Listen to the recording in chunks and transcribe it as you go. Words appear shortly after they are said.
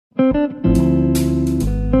Welcome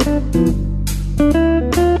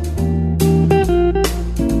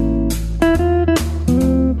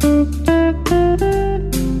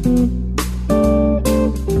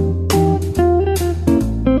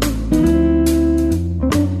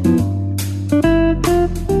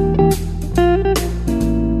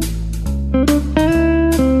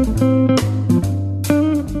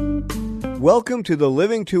to the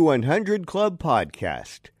Living to 100 Club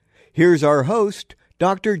podcast. Here's our host,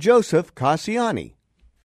 Dr. Joseph Cassiani.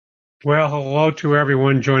 Well, hello to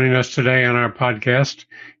everyone joining us today on our podcast.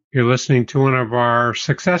 You're listening to one of our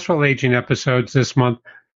successful aging episodes this month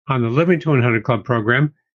on the Living to 100 Club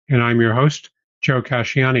program, and I'm your host, Joe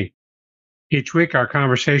Cassiani. Each week, our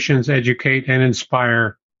conversations educate and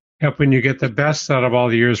inspire, helping you get the best out of all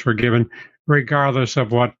the years we're given, regardless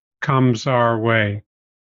of what comes our way.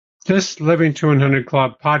 This Living to 100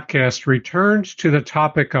 Club podcast returns to the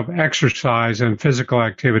topic of exercise and physical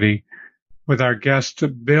activity with our guest,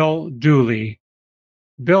 Bill Dooley.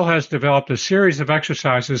 Bill has developed a series of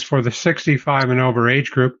exercises for the 65 and over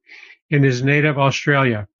age group in his native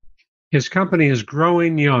Australia. His company is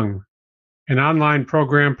Growing Young, an online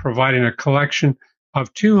program providing a collection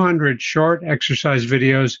of 200 short exercise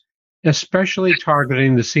videos, especially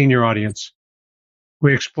targeting the senior audience.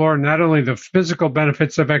 We explore not only the physical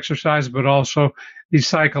benefits of exercise, but also the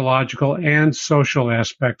psychological and social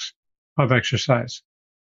aspects of exercise.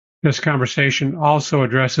 This conversation also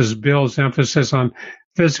addresses Bill's emphasis on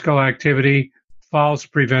physical activity, falls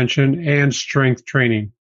prevention, and strength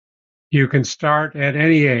training. You can start at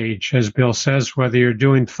any age, as Bill says, whether you're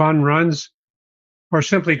doing fun runs or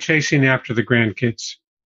simply chasing after the grandkids.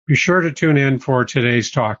 Be sure to tune in for today's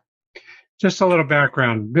talk. Just a little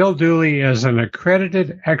background. Bill Dooley is an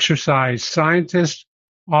accredited exercise scientist,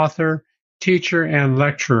 author, teacher, and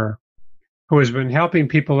lecturer who has been helping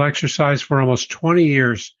people exercise for almost 20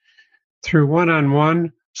 years through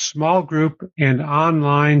one-on-one, small group, and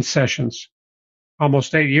online sessions.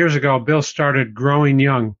 Almost 8 years ago, Bill started Growing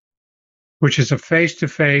Young, which is a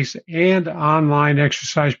face-to-face and online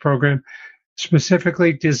exercise program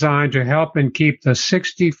specifically designed to help and keep the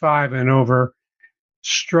 65 and over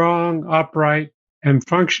strong, upright, and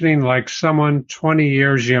functioning like someone 20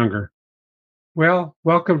 years younger. Well,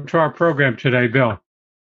 welcome to our program today, Bill.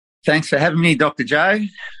 Thanks for having me, Dr. Joe.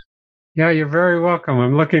 Yeah, you're very welcome.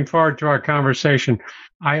 I'm looking forward to our conversation.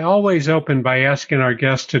 I always open by asking our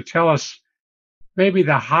guests to tell us maybe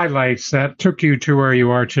the highlights that took you to where you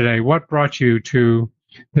are today. What brought you to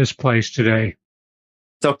this place today?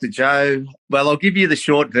 Dr. Joe, well, I'll give you the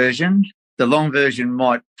short version. The long version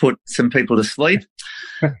might put some people to sleep.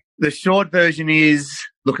 The short version is,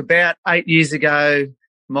 look, about 8 years ago,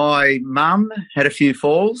 my mum had a few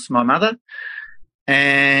falls, my mother,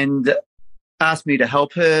 and asked me to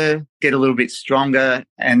help her get a little bit stronger.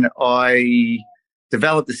 And I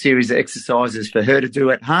developed a series of exercises for her to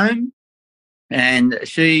do at home. And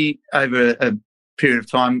she, over a period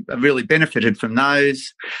of time, really benefited from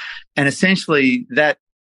those. And essentially that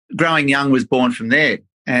Growing Young was born from there.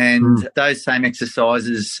 And those same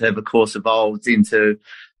exercises have, of course, evolved into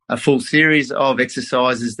a full series of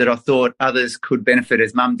exercises that I thought others could benefit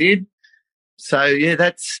as Mum did. So, yeah,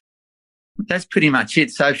 that's pretty much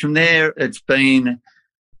it. So from there, it's been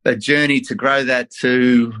a journey to grow that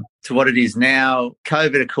to what it is now.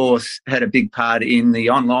 COVID, of course, had a big part in the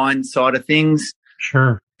online side of things.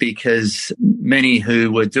 Sure. Because many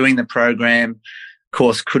who were doing the program, of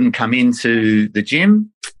course, couldn't come into the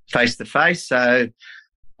gym face-to-face. So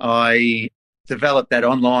I developed that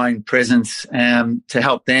online presence to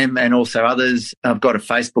help them and also others. I've got a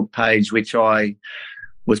Facebook page which I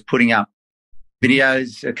was putting up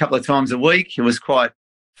videos a couple of times a week. It was quite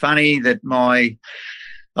funny that I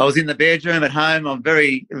was in the bedroom at home. I'm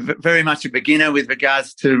very, very much a beginner with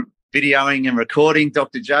regards to videoing and recording,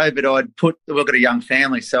 Dr. Joe, but we've got a young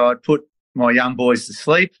family, so I'd put my young boys to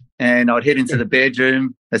sleep and I'd head into the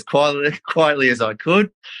bedroom as quietly as I could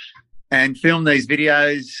and film these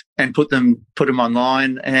videos and put them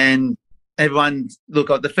online. And everyone, look,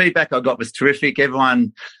 the feedback I got was terrific.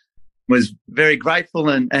 Everyone was very grateful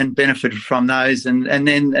and benefited from those.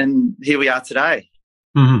 And here we are today.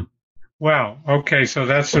 Mm-hmm. Wow. Okay. So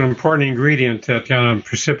that's an important ingredient that kind of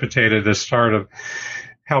precipitated the start of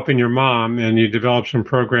helping your mom, and you developed some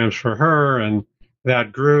programs for her, and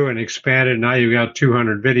that grew and expanded. Now you've got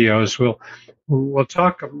 200 videos. We'll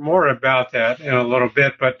talk more about that in a little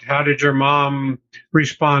bit, but how did your mom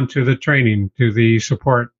respond to the training, to the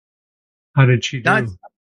support? How did she do?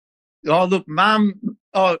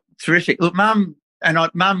 Terrific. Look, Mum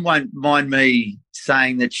won't mind me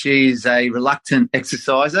saying that she's a reluctant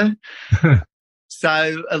exerciser.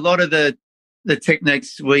 So a lot of the the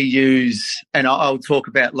techniques we use, and I'll talk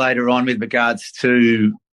about later on with regards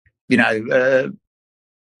to,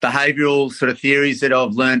 behavioural sort of theories that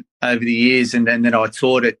I've learnt over the years and that I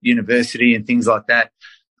taught at university and things like that,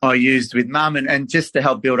 I used with Mum and just to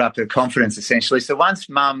help build up her confidence, essentially. So once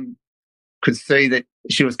Mum could see that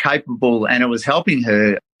she was capable and it was helping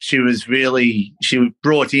her, she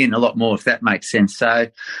brought in a lot more, if that makes sense. So,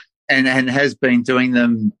 and has been doing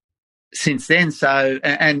them since then. So,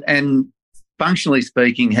 and functionally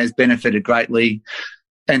speaking, has benefited greatly.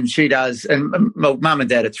 And she does. And Mum and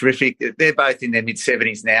Dad are terrific. They're both in their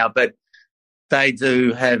mid-70s now, but they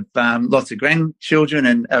do have lots of grandchildren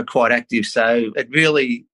and are quite active. So it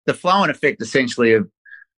really, the flow and effect essentially of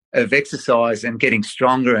exercise and getting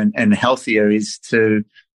stronger and healthier is to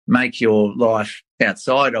make your life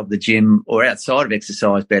outside of the gym or outside of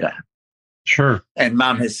exercise better. Sure. And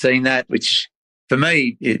Mum has seen that, which for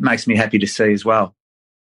me, it makes me happy to see as well.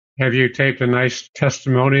 Have you taped a nice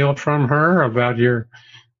testimonial from her about the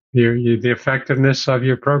effectiveness of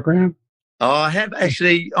your program? Oh, I have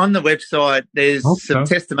actually on the website. There's some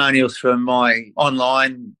testimonials from my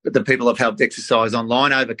online, the people I've helped exercise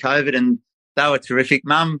online over COVID, and they were terrific.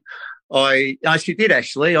 Mum, she did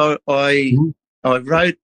actually. I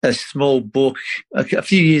wrote a small book a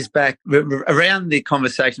few years back around the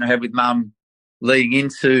conversation I had with Mum leading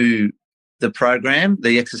into the program,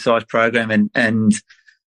 the exercise program, and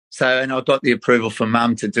I got the approval from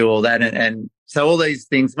Mum to do all that, and so all these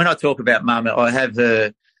things. When I talk about Mum, I have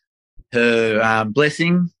her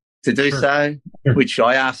blessing to do so, which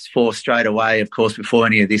I asked for straight away, of course, before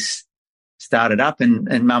any of this started up,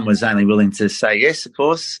 and Mum was only willing to say yes, of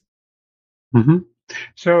course. Mm-hmm.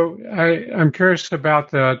 So I'm curious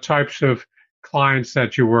about the types of clients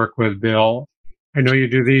that you work with, Bill. I know you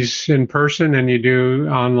do these in person and you do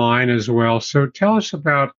online as well. So tell us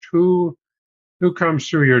about who comes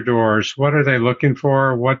through your doors. What are they looking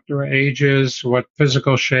for? What their ages? What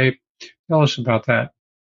physical shape? Tell us about that.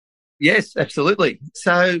 Yes, absolutely.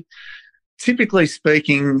 So typically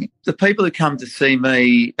speaking, the people who come to see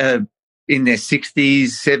me are in their 60s,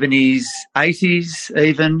 70s, 80s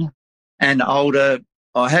even, and older.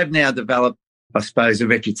 I have now developed, I suppose, a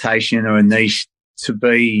reputation or a niche to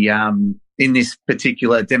be in this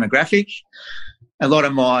particular demographic. A lot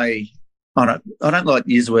of my, I don't like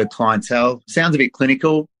to use the word clientele, sounds a bit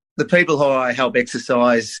clinical. The people who I help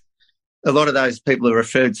exercise, a lot of those people are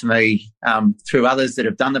referred to me through others that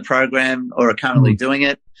have done the program or are currently doing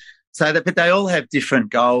it. But they all have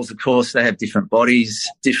different goals. Of course, they have different bodies,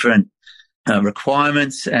 different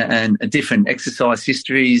requirements and different exercise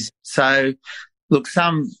histories. So, look,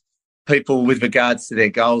 some people with regards to their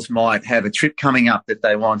goals might have a trip coming up that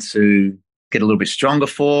they want to get a little bit stronger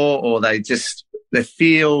for, or they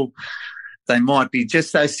feel they might be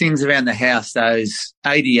just those things around the house, those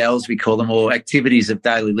ADLs we call them, or activities of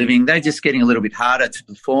daily living. They're just getting a little bit harder to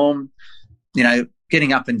perform,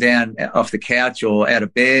 getting up and down off the couch or out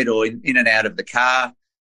of bed or in and out of the car.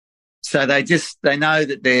 So they know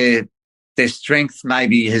that their strength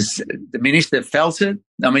maybe has diminished. They've felt it.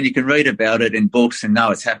 I mean, you can read about it in books and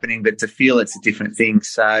know it's happening, but to feel it's a different thing.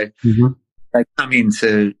 So they come in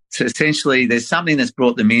to essentially there's something that's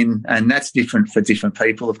brought them in, and that's different for different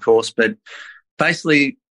people, of course. But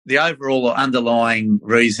basically the overall or underlying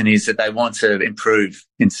reason is that they want to improve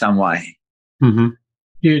in some way. Mm-hmm.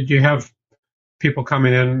 Do you have people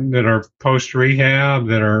coming in that are post-rehab,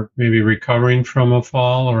 that are maybe recovering from a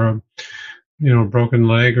fall or a broken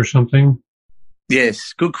leg or something?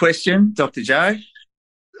 Yes, good question, Dr. Joe.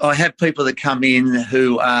 I have people that come in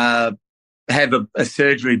who have a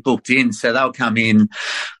surgery booked in, so they'll come in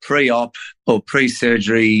pre-op or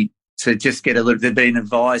pre-surgery to just get they've been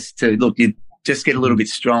advised to, look, you just get a little bit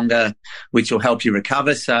stronger, which will help you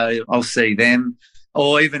recover. So I'll see them,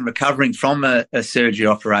 or even recovering from a surgery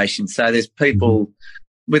operation. So there's people,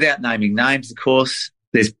 without naming names, of course,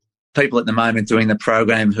 there's people at the moment doing the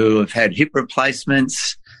program who have had hip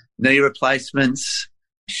replacements, knee replacements,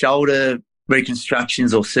 shoulder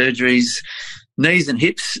reconstructions or surgeries. Knees and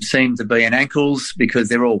hips seem to be, and ankles, because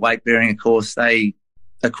they're all weight bearing, of course, they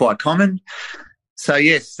are quite common. So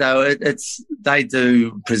yes, they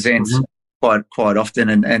do present quite often,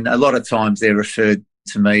 and a lot of times they're referred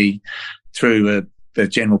to me through a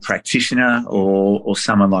general practitioner or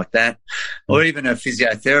someone like that, or even a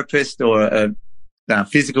physiotherapist or a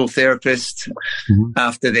physical therapist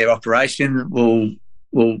after their operation will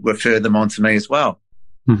refer them on to me as well.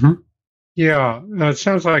 Mm-hmm. Yeah, it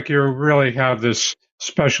sounds like you really have this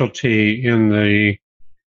specialty in the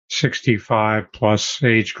 65 plus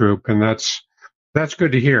age group, and that's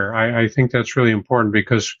good to hear. I think that's really important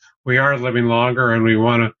because we are living longer and we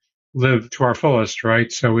want to live to our fullest,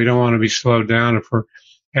 right? So we don't want to be slowed down if we're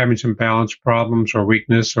having some balance problems or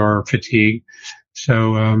weakness or fatigue.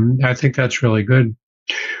 So I think that's really good.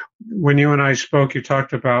 When you and I spoke, you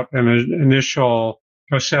talked about an initial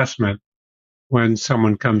assessment when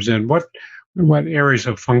someone comes in. What areas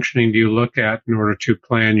of functioning do you look at in order to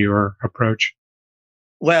plan your approach?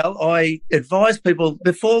 Well, I advise people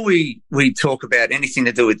before we talk about anything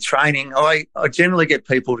to do with training, I generally get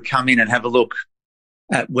people to come in and have a look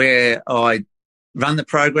at where I run the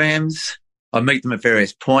programs. I meet them at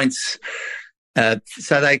various points.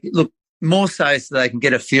 So they look more so they can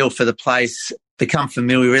get a feel for the place, become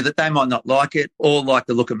familiar with it. They might not like it or like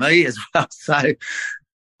the look of me as well. So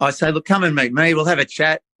I say, look, come and meet me. We'll have a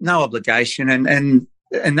chat, no obligation, and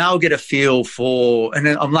they'll get a feel for, and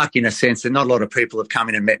I'm lucky in a sense that not a lot of people have come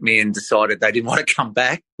in and met me and decided they didn't want to come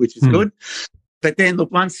back, which is good. But then,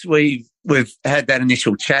 look, once we've had that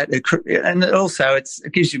initial chat, and also it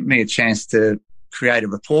gives me a chance to create a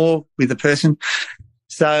rapport with the person.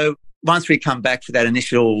 So once we come back for that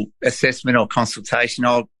initial assessment or consultation,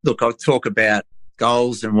 I'll talk about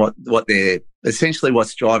goals and what they're essentially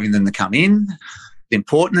what's driving them to come in,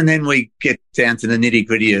 important, and then we get down to the nitty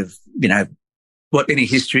gritty of, what any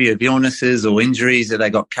history of illnesses or injuries, have they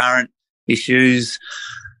got current issues.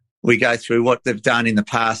 We go through what they've done in the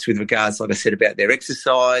past with regards, like I said, about their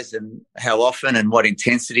exercise and how often and what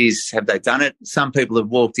intensities have they done it. Some people have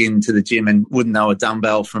walked into the gym and wouldn't know a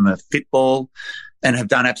dumbbell from a fitball and have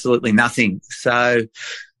done absolutely nothing. So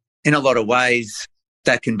in a lot of ways,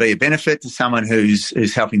 that can be a benefit to someone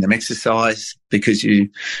who's helping them exercise because you're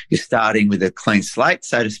starting with a clean slate,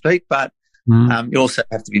 so to speak. But you also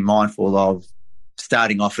have to be mindful of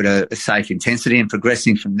starting off at a safe intensity and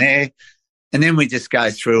progressing from there. And then we just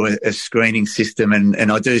go through a screening system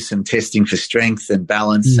and I do some testing for strength and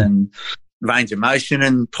balance and range of motion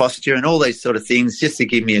and posture and all these sort of things just to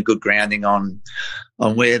give me a good grounding on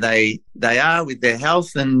where they are with their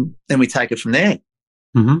health, and then we take it from there.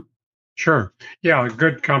 Mm-hmm. Sure. Yeah, a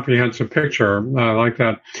good comprehensive picture. I like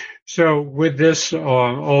that. So with this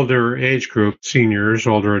older age group, seniors,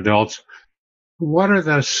 older adults, what are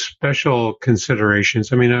the special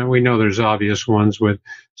considerations? I mean, we know there's obvious ones with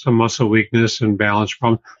some muscle weakness and balance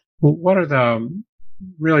problems. What are the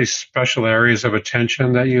really special areas of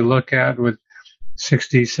attention that you look at with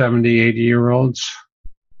 60, 70, 80-year-olds?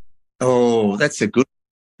 Oh, that's a good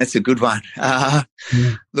one.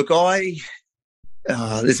 Look,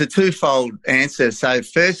 there's a twofold answer. So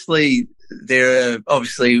firstly, there are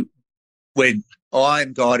obviously when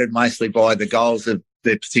I'm guided mostly by the goals of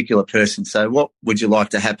the particular person. So what would you like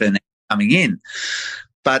to happen coming in?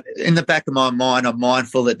 But in the back of my mind, I'm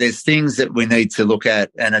mindful that there's things that we need to look at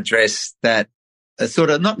and address that are sort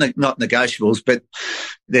of not negotiables, but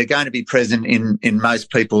they're going to be present in most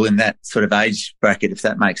people in that sort of age bracket, if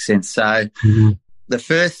that makes sense. So the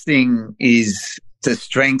first thing is the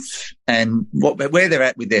strength and where they're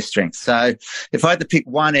at with their strength. So if I had to pick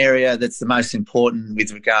one area that's the most important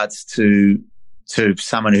with regards to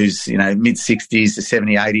someone who's, mid-60s to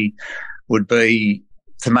 70, 80 would be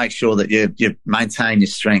to make sure that you maintain your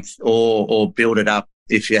strength or build it up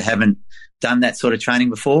if you haven't done that sort of training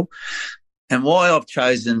before. And why I've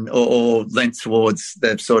chosen or leant towards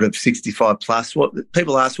the sort of 65 plus, what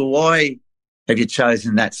people ask, well, why have you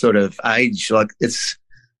chosen that sort of age?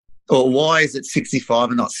 Or why is it 65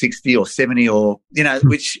 and not 60 or 70 or,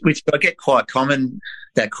 which I get quite common,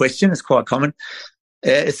 that question is quite common.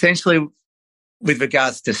 Essentially, with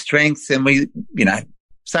regards to strength, and we,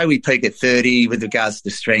 say we peak at 30 with regards to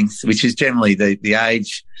strength, which is generally the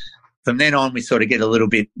age. From then on, we sort of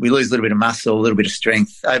we lose a little bit of muscle, a little bit of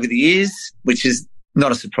strength over the years, which is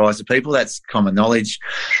not a surprise to people. That's common knowledge.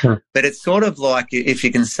 Sure. But it's sort of like, if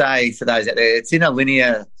you can say for those out there, it's in a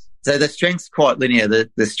linear, so the strength's quite linear,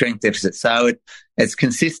 the strength deficit. So it's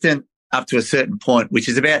consistent up to a certain point, which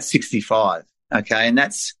is about 65. Okay. And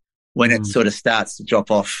that's when it sort of starts to drop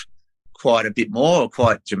off quite a bit more or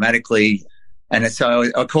quite dramatically. And so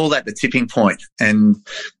I call that the tipping point. And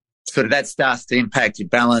sort of that starts to impact your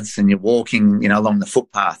balance and your walking, along the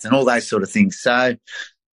footpath and all those sort of things. So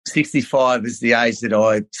 65 is the age that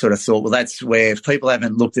I sort of thought, well, that's where if people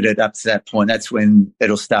haven't looked at it up to that point, that's when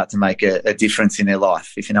it'll start to make a difference in their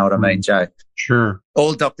life, if you know what I mean, Joe. Sure.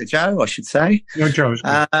 Or Dr. Joe, I should say. No, Joe's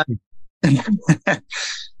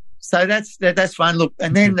So that's fun. Look,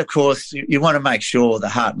 and then, of course, you want to make sure the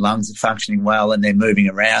heart and lungs are functioning well and they're moving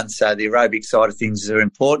around. So the aerobic side of things are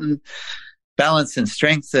important. Balance and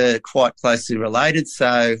strength are quite closely related.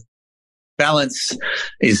 So balance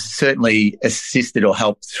is certainly assisted or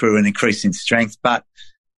helped through an increase in strength, but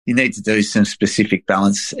you need to do some specific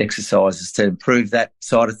balance exercises to improve that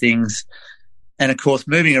side of things. And, of course,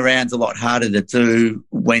 moving around's a lot harder to do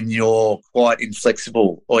when you're quite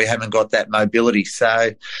inflexible or you haven't got that mobility.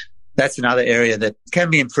 So that's another area that can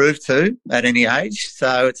be improved too at any age.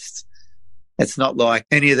 So it's not like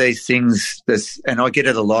any of these things. And I get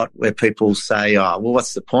it a lot where people say, oh, well,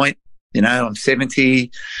 what's the point? You know, I'm 70.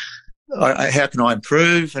 How can I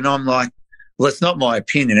improve? And I'm like, well, it's not my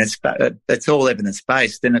opinion. It's all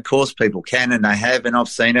evidence-based. And, of course, people can, and they have, and I've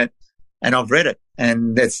seen it and I've read it.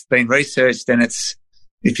 And it's been researched, and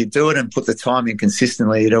if you do it and put the time in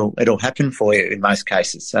consistently, it'll happen for you in most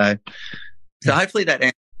cases. So hopefully that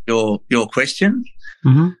answers your question.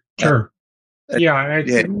 Mm-hmm. Sure.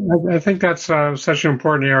 I think that's such an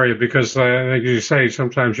important area because, like you say,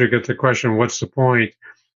 sometimes you get the question, what's the point?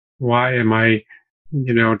 Why am I,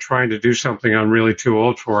 trying to do something I'm really too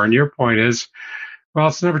old for? And your point is, well,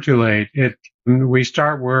 it's never too late. We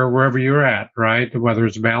start wherever you're at, right? Whether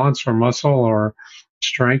it's balance or muscle or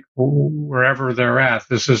strength, wherever they're at,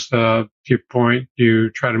 this is the point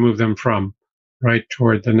you try to move them from, right,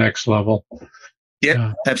 toward the next level.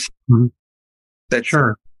 Yeah, absolutely. Mm-hmm. That's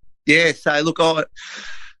sure. Yeah. So look, you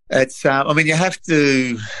have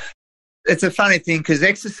to. It's a funny thing because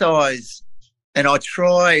exercise, and I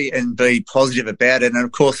try and be positive about it. And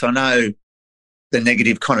of course, I know the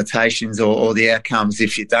negative connotations or the outcomes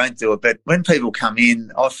if you don't do it. But when people come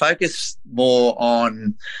in, I focus more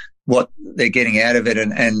on what they're getting out of it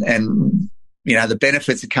and the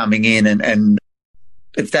benefits are coming in and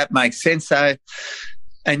if that makes sense. So,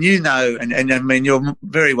 and and I mean, you're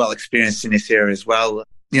very well experienced in this area as well.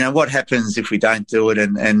 What happens if we don't do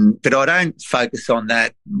it? But I don't focus on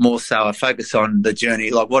that more so. I focus on the journey,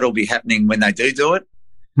 like what will be happening when they do it.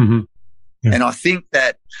 Mm-hmm. Yeah. And I think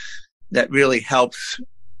that really helps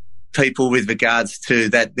people with regards to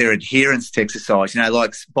that their adherence to exercise,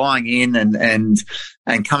 like buying in and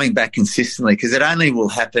coming back consistently, because it only will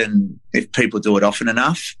happen if people do it often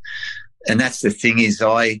enough. And that's the thing is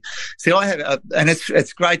I have, and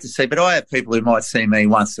it's great to see, but I have people who might see me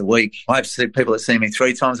once a week. I have people that see me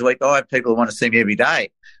 3 times a week. I have people who want to see me every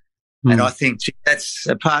day. Mm. And I think that's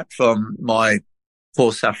apart from my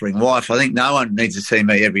poor suffering wife. I think no one needs to see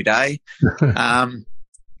me every day.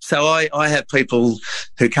 So I have people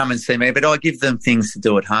who come and see me, but I give them things to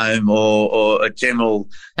do at home or a general.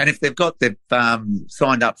 And if they've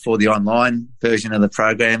signed up for the online version of the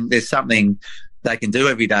program, there's something they can do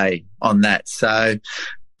every day on that. So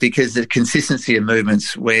because the consistency of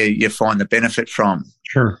movements where you find the benefit from.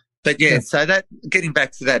 Sure. But so that getting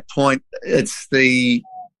back to that point, it's the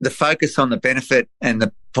focus on the benefit and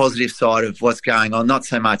the positive side of what's going on, not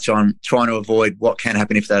so much on trying to avoid what can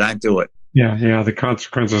happen if they don't do it. Yeah, the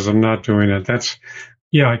consequences of not doing it.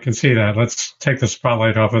 I can see that. Let's take the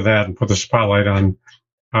spotlight off of that and put the spotlight on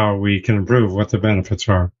how we can improve, what the benefits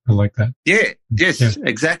are. I like that. Yeah, yes,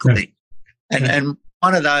 exactly. Yeah. And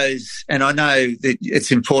one of those, and I know that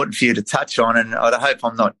it's important for you to touch on, and I hope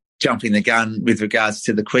I'm not jumping the gun with regards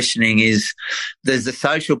to the questioning, is there's the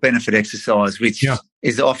social benefit exercise, which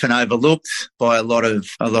is often overlooked by a lot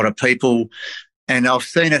of people. And I've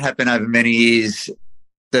seen it happen over many years.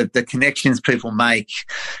 The connections people make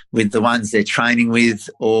with the ones they're training with,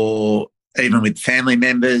 or even with family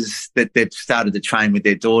members that they've started to train with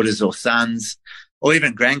their daughters or sons, or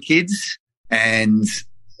even grandkids. And,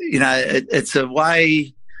 it's a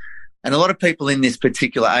way, and a lot of people in this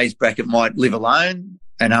particular age bracket might live alone,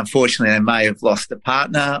 and unfortunately they may have lost a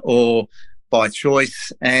partner or by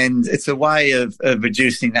choice. And it's a way of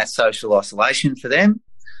reducing that social isolation for them.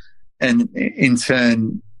 And in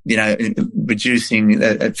turn, reducing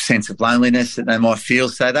a sense of loneliness that they might feel.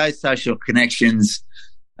 So those social connections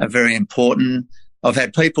are very important. I've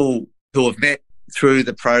had people who have met through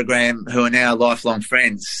the program who are now lifelong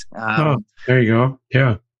friends. There you go.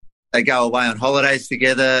 Yeah. They go away on holidays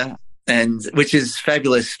together, and which is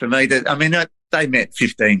fabulous for me. They met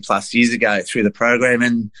 15 plus years ago through the program,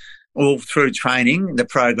 and all through training. The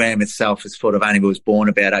program itself is only was born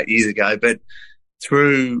about 8 years ago, but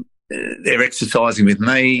through they're exercising with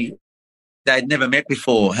me. They'd never met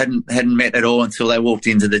before, hadn't met at all until they walked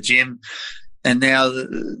into the gym, and now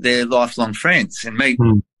they're lifelong friends and meet,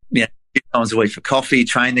 2 times a week for coffee,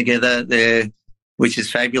 train together there, which is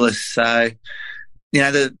fabulous. So,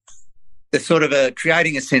 the sort of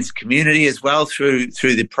creating a sense of community as well through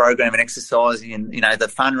the program and exercising, and the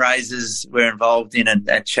fundraisers we're involved in and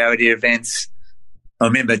at charity events. I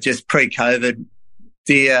remember just pre-COVID,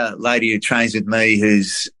 dear lady who trains with me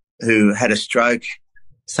who had a stroke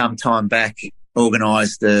some time back,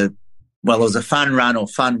 organised it was a fun run or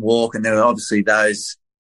fun walk, and there were obviously those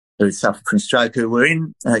who suffered from stroke who were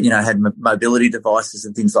in, had mobility devices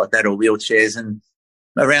and things like that, or wheelchairs, and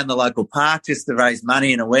around the local park just to raise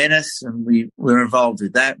money and awareness. And we were involved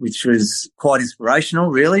with that, which was quite inspirational,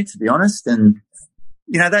 really, to be honest. And,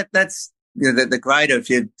 that's the greater, if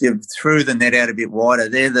you threw the net out a bit wider,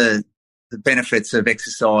 they're the benefits of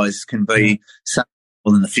exercise can be so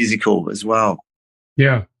more than the physical as well.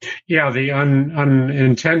 Yeah. Yeah. The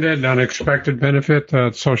unintended, unexpected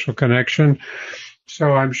benefit, social connection.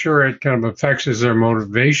 So I'm sure it kind of affects their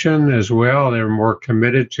motivation as well. They're more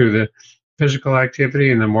committed to the physical activity,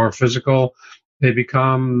 and the more physical they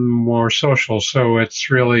become, more social. So it's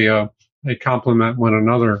really they complement one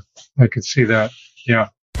another. I could see that. Yeah.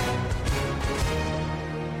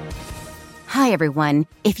 Hi, everyone.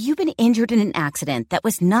 If you've been injured in an accident that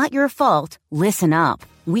was not your fault, listen up.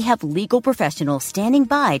 We have legal professionals standing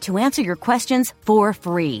by to answer your questions for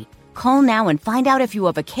free. Call now and find out if you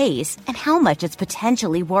have a case and how much it's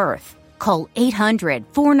potentially worth. Call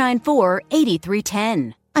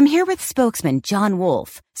 800-494-8310. I'm here with spokesman John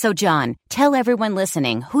Wolf. So, John, tell everyone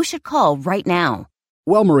listening who should call right now.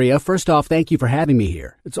 Well, Maria, first off, thank you for having me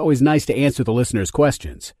here. It's always nice to answer the listeners'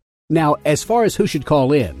 questions. Now, as far as who should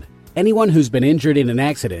call in, anyone who's been injured in an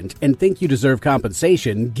accident and think you deserve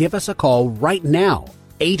compensation, give us a call right now.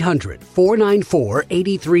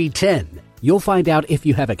 800-494-8310. You'll find out if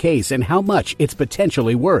you have a case and how much it's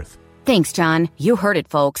potentially worth. Thanks, John. You heard it,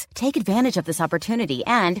 folks. Take advantage of this opportunity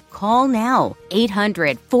and call now.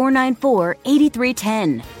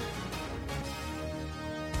 800-494-8310.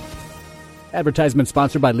 Advertisement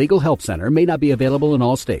sponsored by Legal Help Center. May not be available in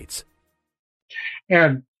all states.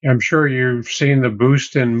 And I'm sure you've seen the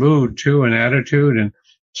boost in mood, too, and attitude and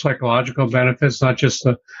psychological benefits, not just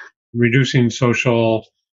the reducing social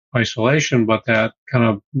isolation, but that kind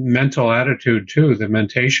of mental attitude, too, the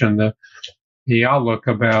mentation, the outlook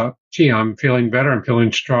about, I'm feeling better, I'm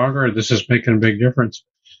feeling stronger, this is making a big difference.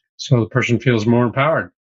 So the person feels more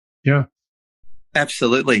empowered. Yeah.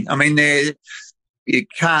 Absolutely. I mean, you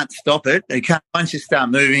can't stop it. Once you start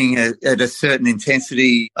moving at a certain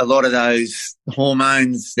intensity, a lot of those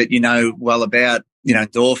hormones that you know well about,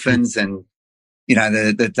 endorphins and,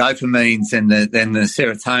 the dopamines and then the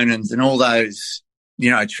serotonins and all those,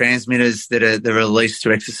 transmitters that are released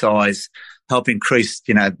through exercise help increase,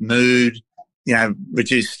 mood,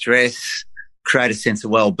 reduce stress, create a sense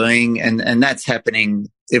of well-being, and that's happening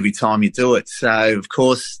every time you do it. So, of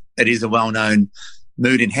course, it is a well-known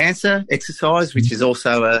mood enhancer exercise, which is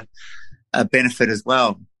also a benefit as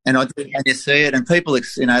well. And you see it, and people,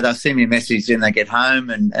 they'll send me a message and they get home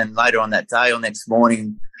and later on that day or next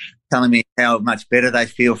morning telling me how much better they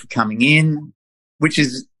feel for coming in, which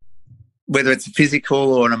is whether it's a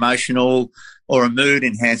physical or an emotional or a mood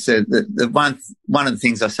enhancer. The one of the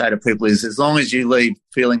things I say to people is, as long as you leave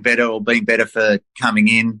feeling better or being better for coming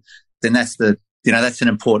in, then that's that's an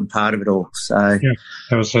important part of it all. So yeah,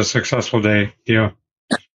 that was a successful day. Yeah,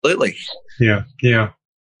 absolutely. Yeah, yeah.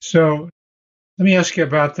 So let me ask you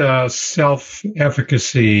about the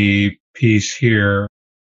self-efficacy piece here.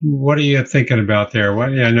 What are you thinking about there?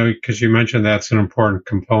 I know because you mentioned that's an important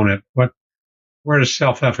component. Where does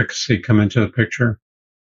self-efficacy come into the picture?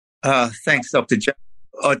 Thanks, Dr. Joe.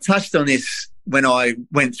 I touched on this when I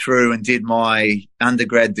went through and did my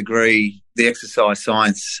undergrad degree, the exercise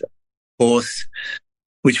science course,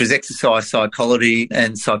 which was exercise psychology.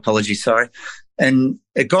 And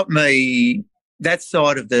it got me, that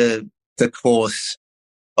side of the course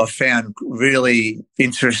I found really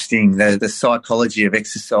interesting, the psychology of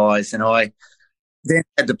exercise. And I then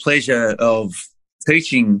had the pleasure of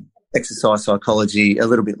teaching exercise psychology a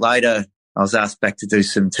little bit later. I was asked back to do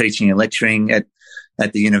some teaching and lecturing at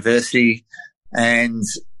the university and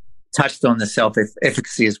touched on the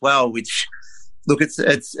self-efficacy as well, which, look, it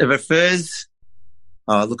refers,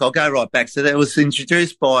 I'll go right back. So that was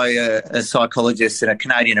introduced by a psychologist and a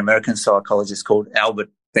Canadian-American psychologist called Albert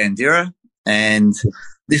Bandura, and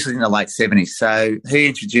this was in the late 70s. So he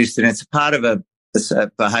introduced it, and it's a part of a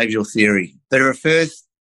behavioural theory that refers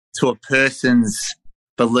to a person's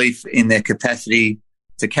belief in their capacity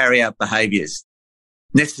to carry out behaviours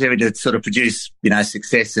necessary to sort of produce,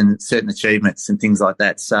 success and certain achievements and things like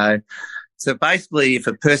that. So basically, if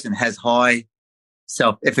a person has high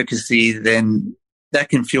self-efficacy, then that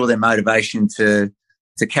can fuel their motivation to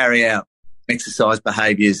carry out exercise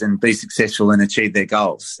behaviours and be successful and achieve their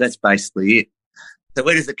goals. That's basically it. So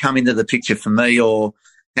where does it come into the picture for me, or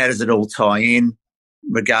how does it all tie in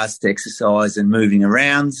regards to exercise and moving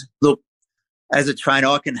around? Look, as a trainer,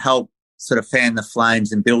 I can help sort of fan the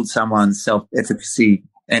flames and build someone's self-efficacy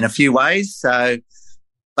in a few ways. So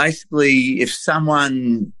basically, if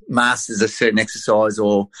someone masters a certain exercise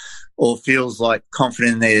or feels like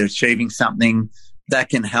confident they're achieving something, that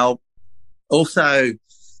can help. Also,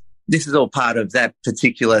 this is all part of that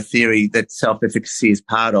particular theory that self-efficacy is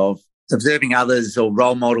part of. Observing others or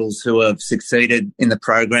role models who have succeeded in the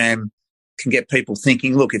program can get people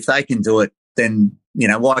thinking, look, if they can do it, then,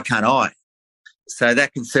 why can't I? So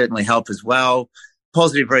that can certainly help as well.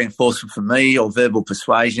 Positive reinforcement for me, or verbal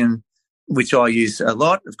persuasion, which I use a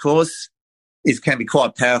lot, of course, can be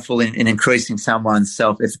quite powerful in increasing someone's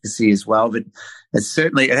self-efficacy as well. But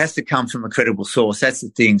it has to come from a credible source. That's the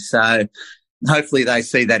thing. So hopefully they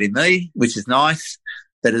see that in me, which is nice,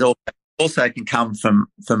 that it also can come from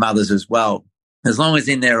others as well. As long as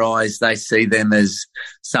in their eyes they see them as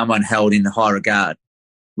someone held in high regard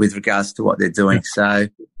with regards to what they're doing. So,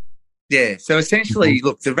 yeah. So essentially,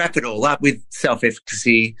 look, to wrap it all up with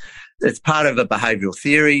self-efficacy, it's part of a behavioural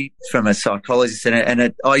theory from a psychologist,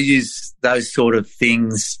 I use those sort of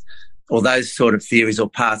things or those sort of theories or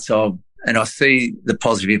parts of, and I see the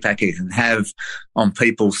positive impact it can have on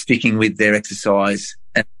people sticking with their exercise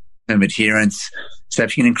and adherence. So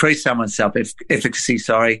if you can increase someone's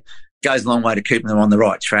self-efficacy, goes a long way to keeping them on the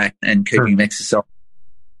right track and keeping them exercise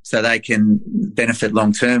so they can benefit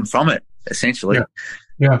long-term from it, essentially.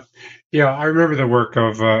 Yeah. I remember the work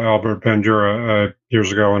of Albert Bandura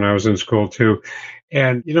years ago when I was in school too.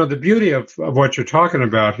 And, the beauty of what you're talking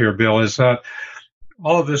about here, Bill, is that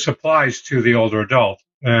all of this applies to the older adult.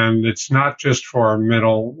 And it's not just for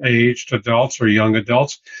middle-aged adults or young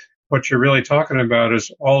adults. What you're really talking about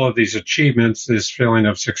is all of these achievements, this feeling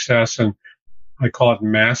of success, and I call it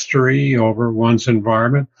mastery over one's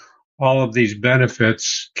environment. All of these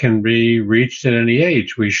benefits can be reached at any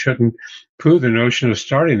age. We shouldn't poo the notion of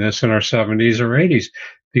starting this in our 70s or 80s,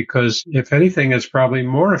 because if anything, it's probably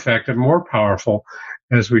more effective, more powerful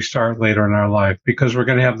as we start later in our life, because we're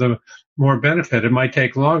going to have the more benefit. It might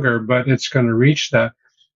take longer, but it's going to reach that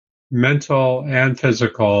mental and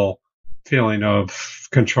physical feeling of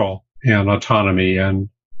control and autonomy and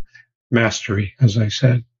mastery, as I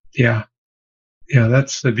said. Yeah,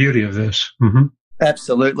 that's the beauty of this. Mm-hmm.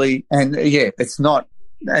 Absolutely. And it's not,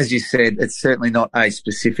 as you said, it's certainly not age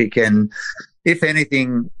specific. And if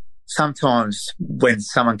anything, sometimes when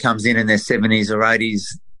someone comes in their 70s or 80s,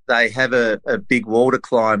 they have a big wall to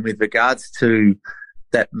climb with regards to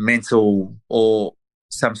that mental or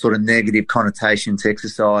some sort of negative connotation to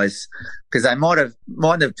exercise, because they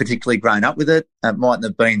mightn't have particularly grown up with it. It mightn't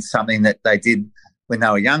have been something that they did when they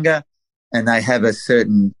were younger, and they have a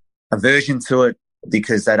certain aversion to it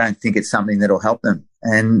because they don't think it's something that'll help them.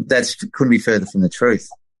 And that couldn't be further from the truth.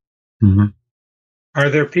 Mm-hmm. Are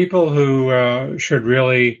there people who should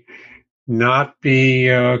really not be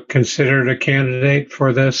considered a candidate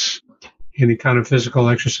for this, any kind of physical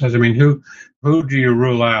exercise? I mean, who do you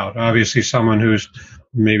rule out? Obviously, someone who's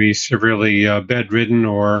maybe severely bedridden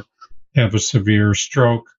or have a severe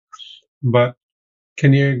stroke. But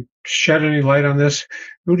can you shed any light on this?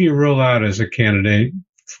 Who do you rule out as a candidate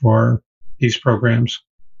for these programs?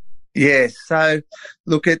 Yeah, so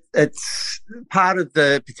look, it's part of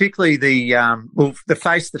particularly the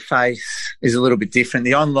face-to-face is a little bit different.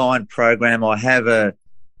 The online program, I have a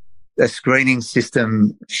screening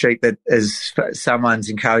system sheet that is someone's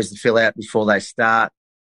encouraged to fill out before they start.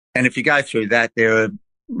 And if you go through that, there are,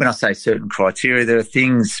 when I say certain criteria, there are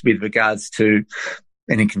things with regards to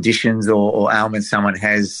any conditions or ailments someone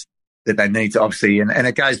has that they need to obviously, and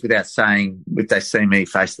it goes without saying, if they see me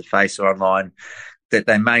face-to-face or online, that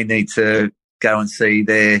they may need to go and see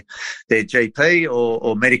their GP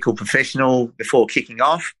or medical professional before kicking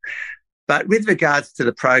off. But with regards to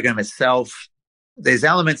the program itself, there's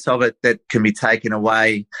elements of it that can be taken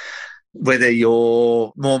away, whether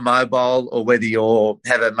you're more mobile or whether you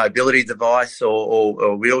have a mobility device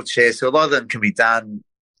or wheelchair. So a lot of them can be done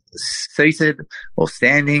seated or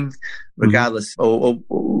standing, regardless, or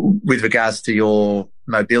with regards to your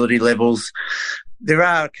mobility levels. There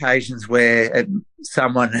are occasions where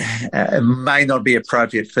someone may not be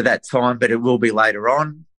appropriate for that time, but it will be later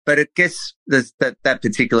on. But it gets that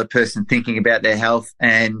particular person thinking about their health,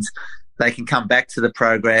 and they can come back to the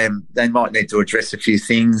program. They might need to address a few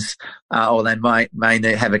things, or they may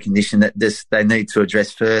have a condition that they need to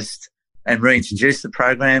address first and reintroduce the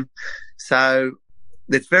program. So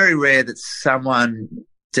it's very rare that someone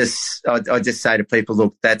I just say to people,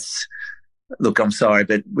 look, I'm sorry,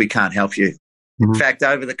 but we can't help you. In fact,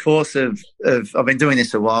 over the course of I've been doing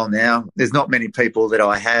this a while now, there's not many people that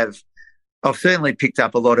I've certainly picked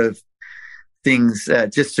up a lot of things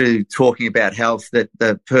just through talking about health that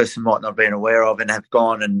the person might not have been aware of, and have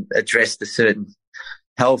gone and addressed a certain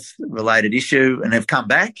health-related issue and have come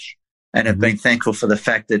back and have been thankful for the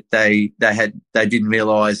fact that they didn't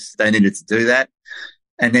realise they needed to do that,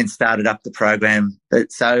 and then started up the program.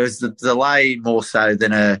 So it was the delay more so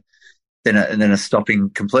than than a stopping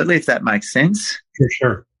completely, if that makes sense. For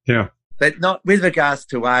sure, yeah. But not with regards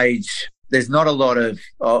to age. There's not a lot of.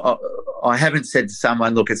 I haven't said to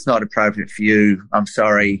someone, "Look, it's not appropriate for you." I'm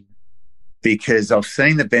sorry, because I've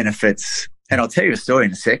seen the benefits, and I'll tell you a story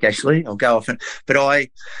in a sec. Actually, I'll go off, but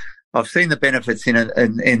I've seen the benefits in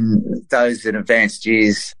those in advanced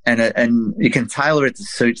years, and you can tailor it to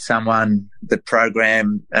suit someone. The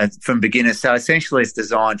program from beginners, so essentially, it's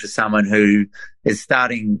designed for someone who is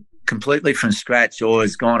starting completely from scratch or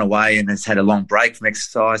has gone away and has had a long break from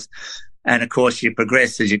exercise. And of course, you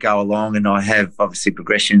progress as you go along. And I have obviously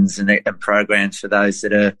progressions and programs for those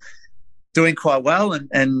that are doing quite well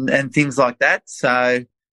and things like that. So.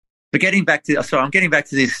 But I'm getting back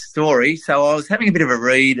to this story. So I was having a bit of a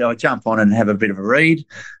read. I jump on and have a bit of a read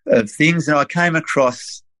of things, and I came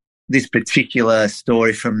across this particular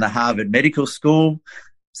story from the Harvard Medical School.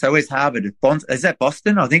 So where's Harvard? Is that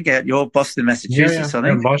Boston? I think you're Boston, Massachusetts, Yeah, I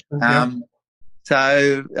think. Boston, yeah.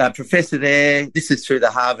 So a professor there, this is through the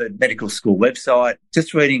Harvard Medical School website,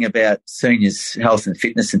 just reading about seniors' health and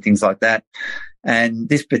fitness and things like that. And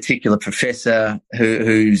this particular professor,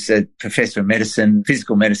 who's a professor of medicine,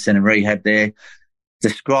 physical medicine and rehab there,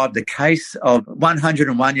 described the case of a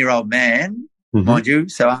 101-year-old man, mind you,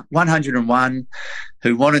 so 101,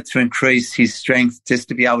 who wanted to increase his strength just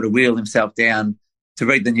to be able to wheel himself down to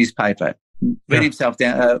read the newspaper, wheel himself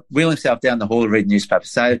down the hall to read the newspaper.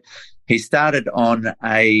 So he started on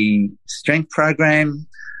a strength program.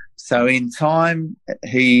 So in time,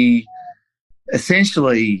 he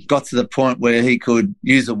essentially got to the point where he could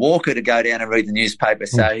use a walker to go down and read the newspaper.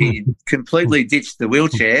 So he completely ditched the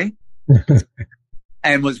wheelchair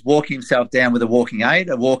and was walking himself down with a walking aid,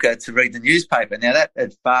 a walker, to read the newspaper. Now, that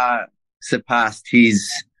had far surpassed his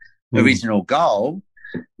original goal,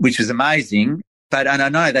 which was amazing. And I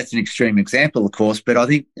know that's an extreme example, of course, but I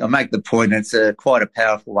think I'll make the point, it's quite a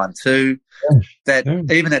powerful one too, that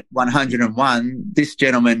even at 101, this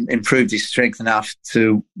gentleman improved his strength enough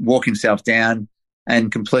to walk himself down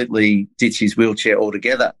and completely ditch his wheelchair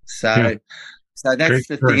altogether. So that's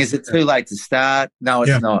the thing. Is it too late to start? No,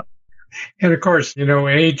 it's not. And of course,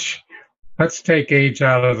 age, let's take age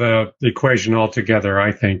out of the equation altogether,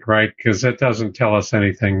 I think, right? Because it doesn't tell us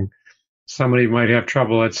anything. Somebody might have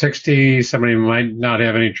trouble at 60. Somebody might not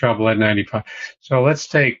have any trouble at 95. So let's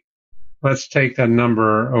take that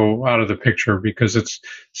number out of the picture, because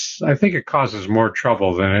I think it causes more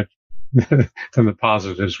trouble than the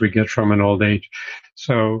positives we get from an old age.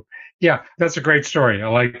 So yeah, that's a great story. I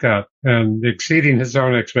like that. And exceeding his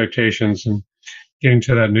own expectations and getting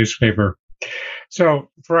to that newspaper. So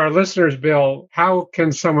for our listeners, Bill, how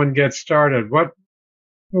can someone get started?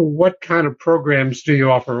 What kind of programs do you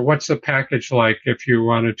offer? What's the package like if you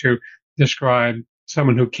wanted to describe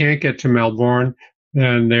someone who can't get to Melbourne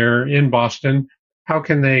and they're in Boston? How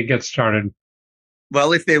can they get started?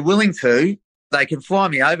 Well, if they're willing to, they can fly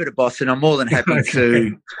me over to Boston. I'm more than happy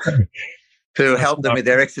to help them with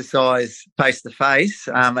their exercise face-to-face.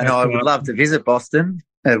 And I would love to visit Boston.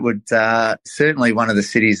 It would certainly one of the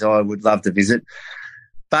cities I would love to visit.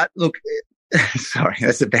 But look, sorry,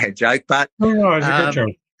 that's a bad joke. But no, it's a good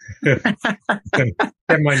joke. That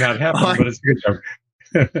might not happen, but it's a good joke.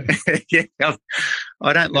 Yeah,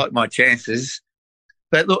 I don't like my chances.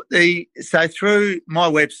 But look, so through my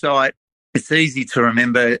website, it's easy to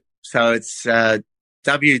remember. So it's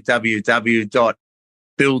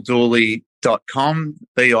www.billdooley.com,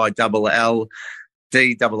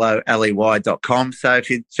 BILLDOOLEY.com. So if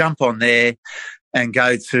you jump on there and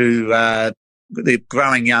go to the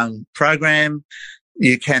Growing Young program,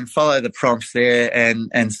 you can follow the prompts there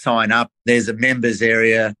and sign up. There's a members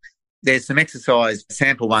area. There's some exercise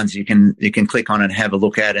sample ones you can click on and have a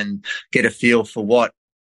look at and get a feel for what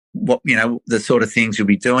the sort of things you'll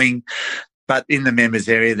be doing. But in the members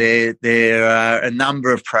area there are a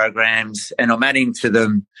number of programs, and I'm adding to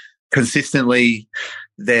them consistently.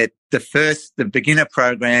 That the beginner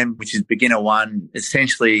program, which is beginner one,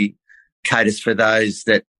 essentially caters for those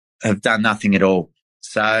that have done nothing at all.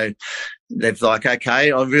 So they're like,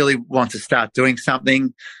 okay, I really want to start doing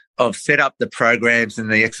something. I've set up the programs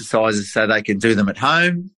and the exercises so they can do them at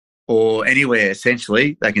home or anywhere,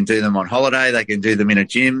 essentially. They can do them on holiday. They can do them in a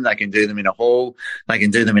gym. They can do them in a hall. They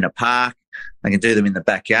can do them in a park. They can do them in the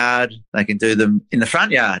backyard. They can do them in the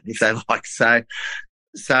front yard if they like.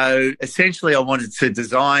 So essentially I wanted to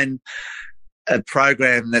design a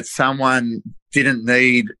program that someone didn't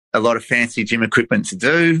need a lot of fancy gym equipment to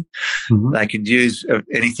do. Mm-hmm. They can use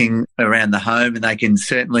anything around the home, and they can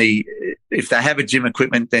certainly, if they have a gym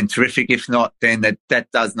equipment, then terrific. If not, then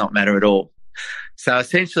that does not matter at all. So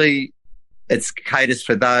essentially it's caters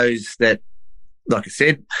for those that, like I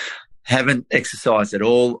said, haven't exercised at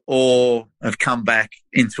all or have come back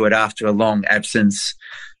into it after a long absence.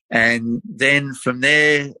 And then from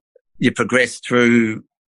there, you progress through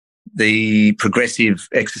the progressive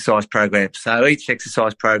exercise program. So each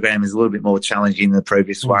exercise program is a little bit more challenging than the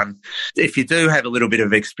previous one. If you do have a little bit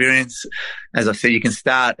of experience, as I said, you can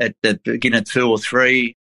start at the beginner 2 or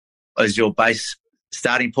 3 as your base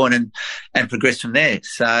starting point and progress from there.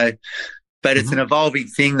 So, but it's an evolving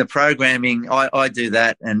thing. The programming, I do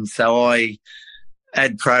that. And so I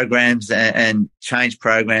add programs and change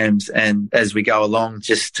programs and as we go along,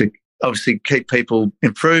 just to obviously keep people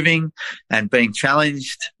improving and being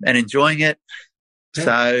challenged and enjoying it. Yeah.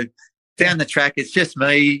 So down the track, it's just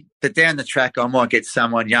me, but down the track, I might get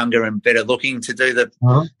someone younger and better looking to do the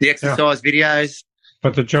exercise videos.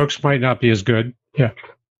 But the jokes might not be as good. Yeah.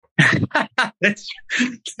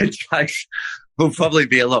 The jokes will probably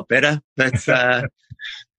be a lot better. But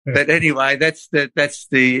anyway, that's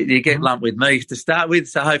you get lumped with me to start with.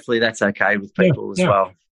 So hopefully that's okay with people as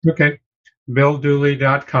well. Okay.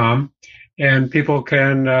 BillDooley.com. And people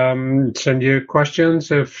can send you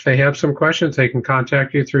questions. If they have some questions, they can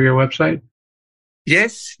contact you through your website?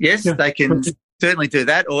 Yes, they can certainly do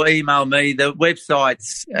that or email me. The website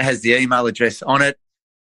has the email address on it.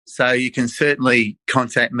 So you can certainly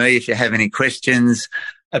contact me if you have any questions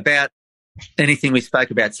about anything we spoke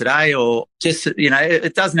about today or just,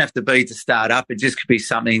 it doesn't have to be to start up. It just could be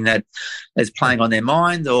something that is playing on their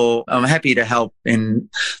mind or I'm happy to help. And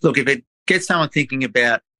look, if it gets someone thinking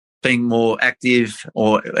about being more active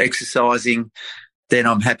or exercising, then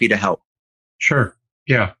I'm happy to help. Sure.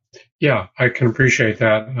 Yeah. Yeah, I can appreciate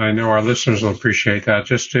that. I know our listeners will appreciate that.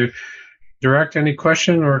 Just to direct any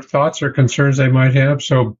question or thoughts or concerns they might have.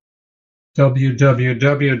 So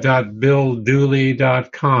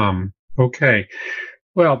www.billdooley.com. Okay.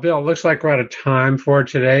 Well, Bill, it looks like we're out of time for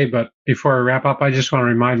today, but before I wrap up, I just want to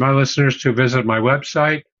remind my listeners to visit my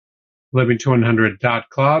website,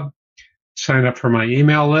 livingto100.club, sign up for my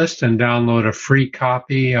email list, and download a free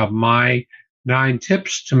copy of my 9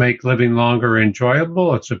 tips to make living longer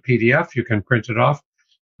enjoyable. It's a PDF. You can print it off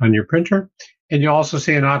on your printer. And you'll also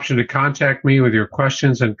see an option to contact me with your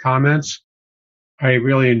questions and comments. I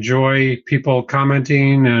really enjoy people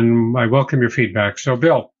commenting, and I welcome your feedback. So,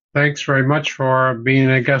 Bill, thanks very much for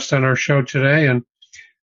being a guest on our show today. And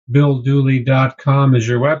BillDooley.com is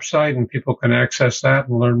your website, and people can access that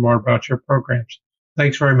and learn more about your programs.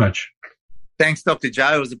 Thanks very much. Thanks, Dr.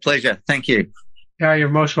 Joe. It was a pleasure. Thank you. Yeah, you're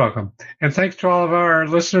most welcome. And thanks to all of our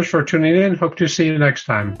listeners for tuning in. Hope to see you next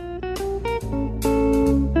time.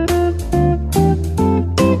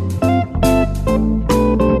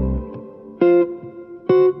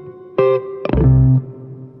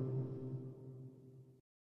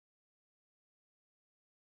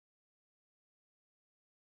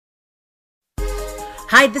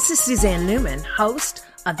 Hi, this is Suzanne Newman, host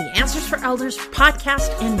of the Answers for Elders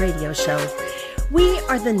podcast and radio show. We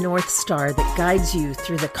are the North Star that guides you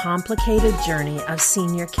through the complicated journey of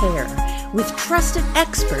senior care with trusted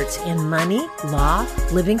experts in money, law,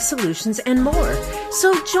 living solutions, and more.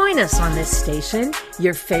 So join us on this station,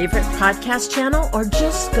 your favorite podcast channel, or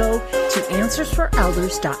just go to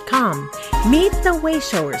AnswersForElders.com. Meet the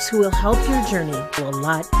Wayshowers who will help your journey go a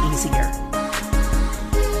lot easier.